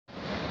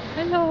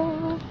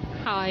Hello.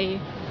 Hi.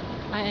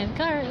 I am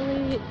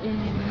currently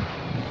in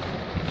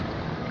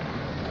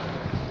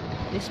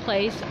this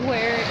place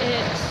where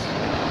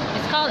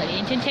it's called an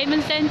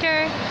entertainment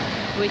center,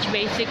 which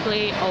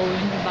basically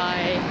owned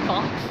by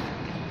Fox.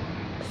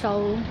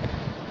 So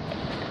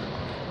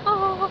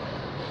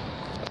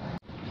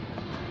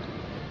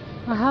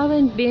I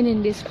haven't been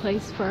in this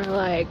place for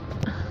like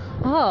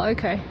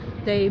okay.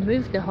 They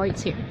moved the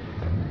heights here.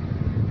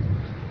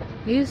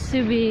 It used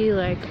to be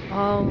like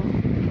all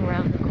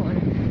around the corner.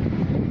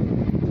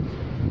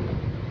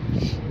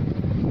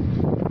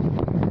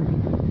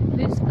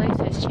 This place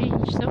has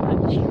changed so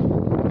much.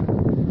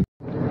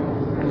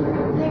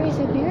 There is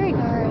a berry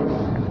garden.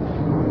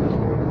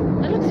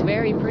 That looks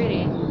very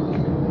pretty.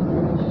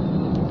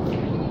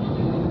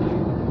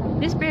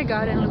 This beer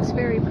garden looks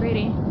very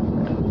pretty.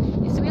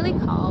 It's really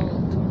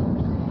cold,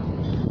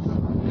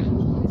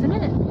 isn't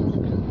it?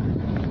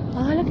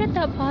 Oh, look at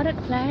that potted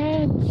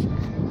plants.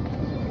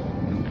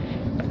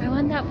 I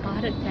want that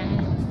potted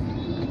plants.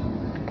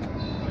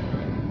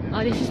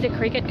 Oh, this is the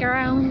cricket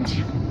ground.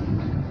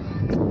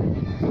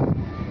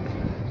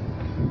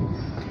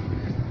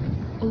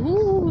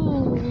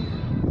 Ooh,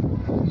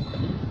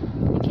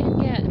 I can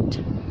get.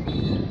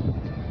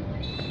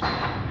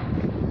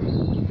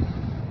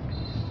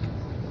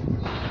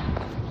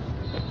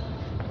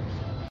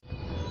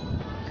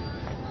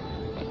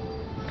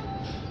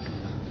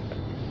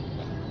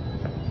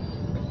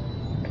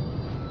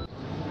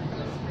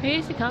 I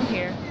used to come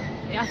here.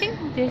 I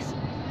think this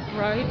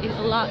road is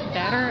a lot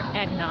better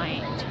at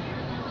night.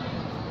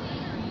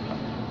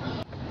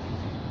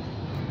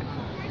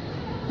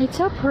 It's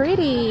so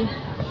pretty.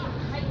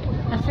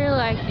 I feel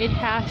like it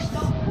has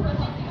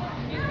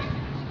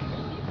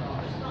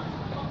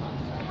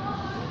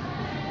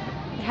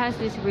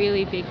this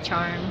really big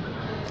charm.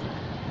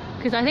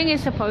 Because I think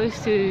it's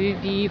supposed to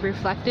be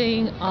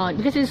reflecting on,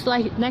 because it's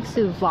like next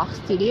to Vox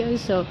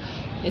Studios, so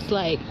it's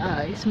like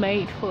it's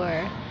made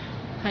for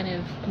kind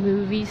of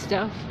movie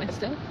stuff and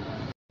stuff.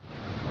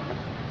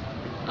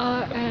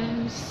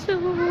 And so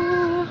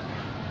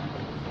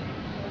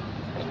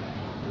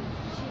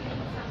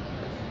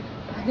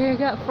they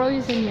got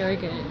frozen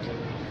yogurt.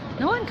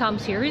 No one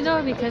comes here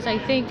though, because I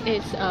think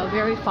it's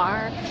very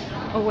far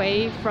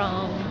away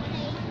from.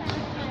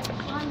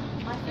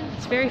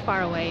 It's very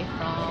far away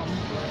from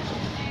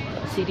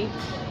the city.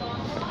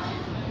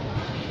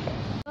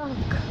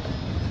 Look,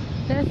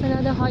 there's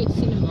another Heights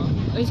cinema.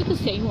 Or is it the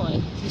same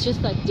one? It's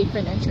just like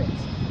different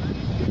entrance.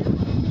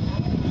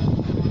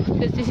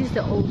 Because this is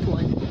the old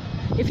one.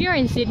 If you're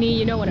in Sydney,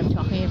 you know what I'm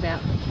talking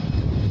about.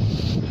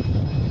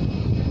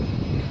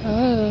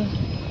 I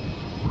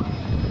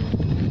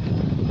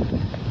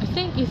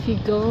think if you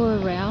go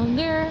around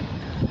there,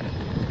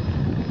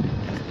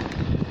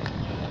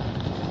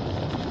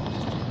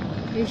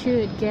 you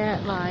should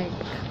get like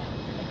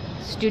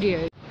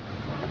studios.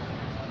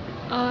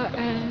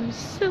 And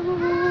so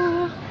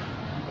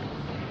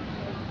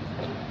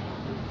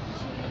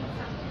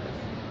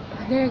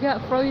they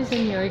got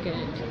frozen yogurt.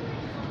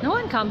 No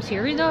one comes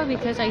here though,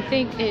 because I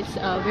think it's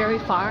very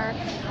far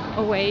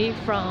away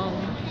from.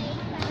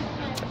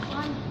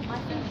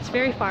 It's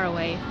very far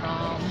away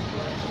from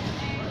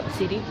the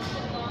city.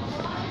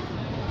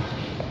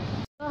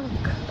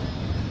 Look,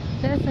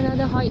 there's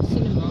another Heights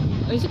cinema.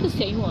 Or is it the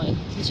same one?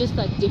 It's just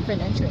like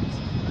different entrance.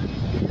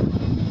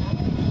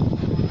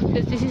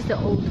 Because this is the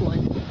old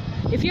one.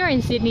 If you're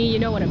in Sydney, you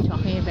know what I'm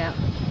talking about.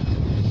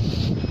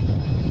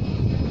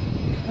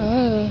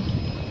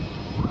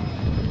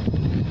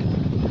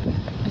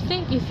 I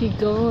think if you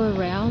go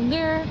around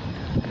there,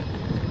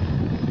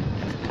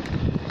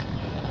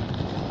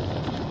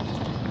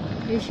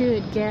 you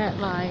should get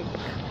like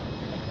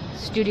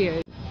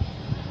studios,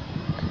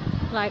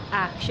 like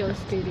actual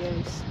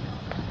studios.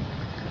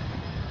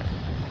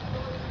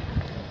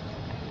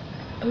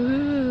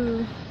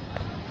 Ooh.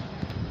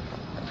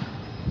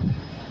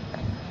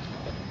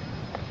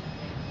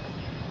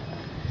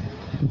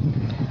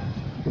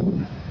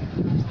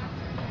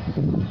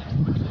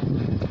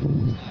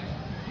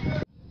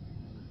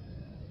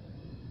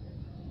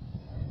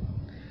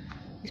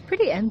 It's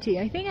pretty empty.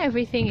 I think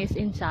everything is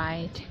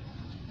inside.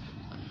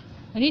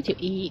 I need to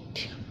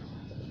eat.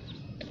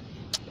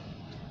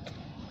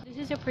 This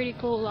is a pretty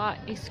cool lot.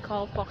 It's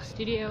called Fox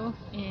Studio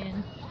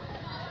in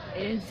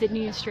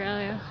Sydney,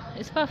 Australia.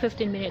 It's about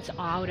 15 minutes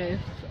out of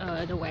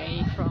the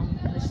way from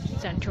the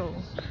central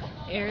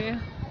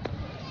area.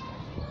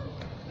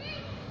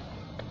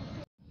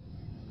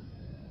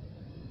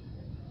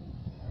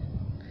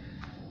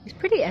 It's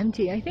pretty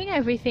empty. I think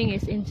everything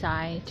is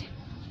inside.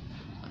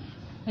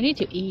 I need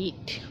to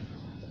eat.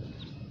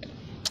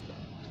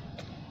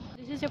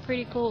 This is a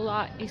pretty cool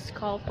lot. It's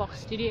called Fox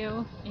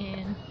Studio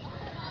in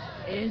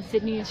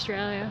Sydney,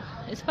 Australia.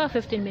 It's about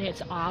 15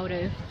 minutes out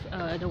of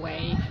the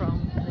way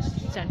from the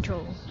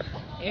central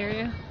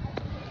area.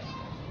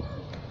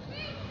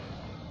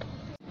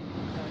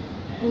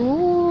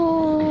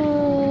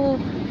 Ooh,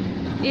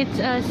 it's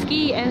a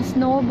ski and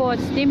snowboard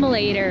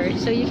simulator,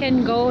 so you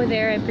can go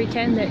there and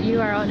pretend that you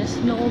are on a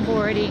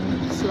snowboarding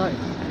slope.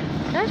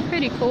 That's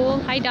pretty cool.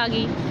 Hi,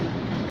 doggy.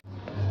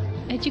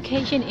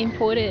 Education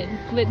important,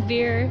 but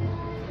beer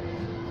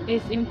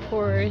is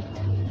import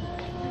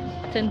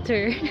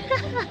center.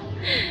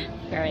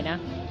 Fair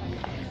enough.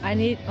 I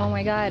need, oh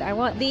my god, I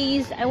want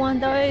these, I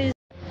want those,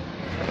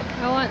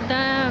 I want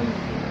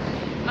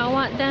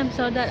them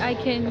so that I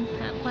can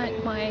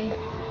plant my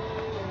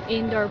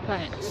indoor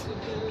plants.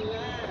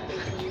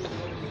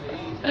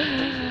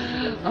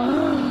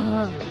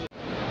 Oh.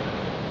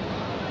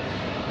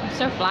 It's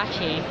so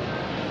flashy.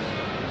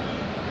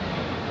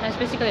 That's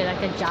basically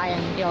like a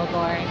giant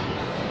billboard.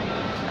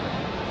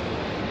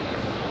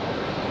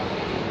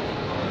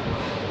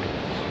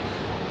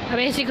 I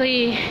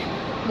basically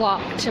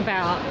walked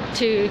about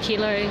 2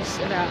 kilos,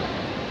 about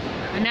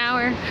an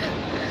hour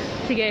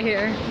to get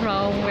here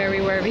from where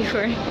we were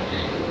before.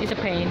 It's a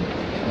pain,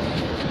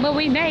 but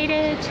we made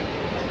it.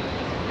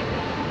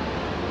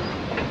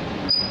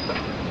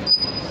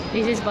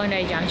 This is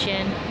Bondi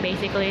Junction.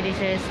 Basically, this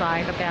is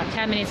like about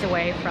 10 minutes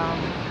away from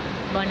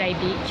Bondi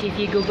Beach. If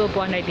you Google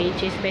Bondi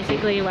Beach, it's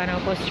basically one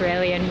of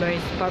Australia's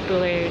most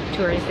popular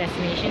tourist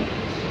destinations.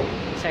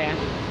 So yeah.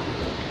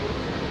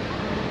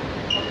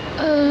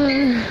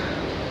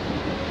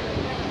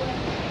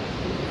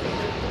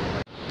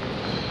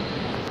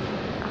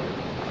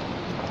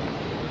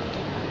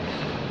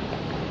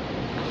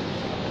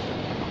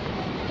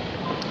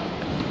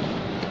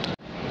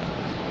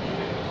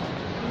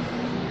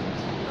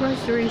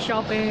 Grocery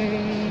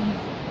shopping.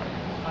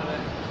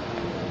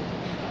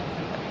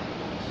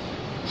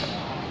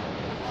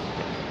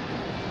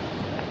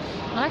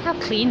 I like how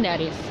clean that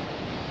is.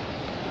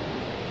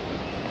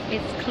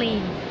 It's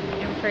clean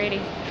and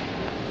pretty.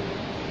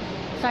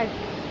 It's like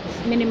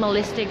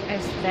minimalistic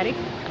aesthetic.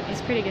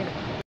 It's pretty good.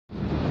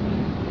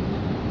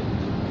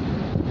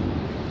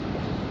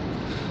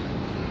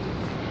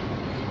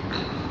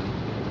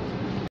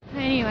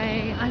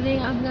 Anyway, I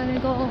think I'm gonna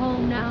go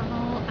home now.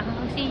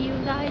 I'll see you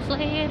guys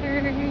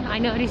later. I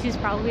know this is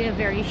probably a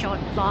very short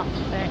vlog,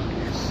 but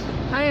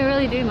I didn't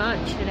really do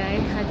much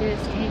today. I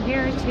just came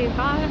here to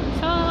buy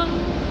some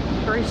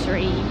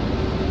grocery.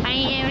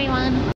 Bye everyone.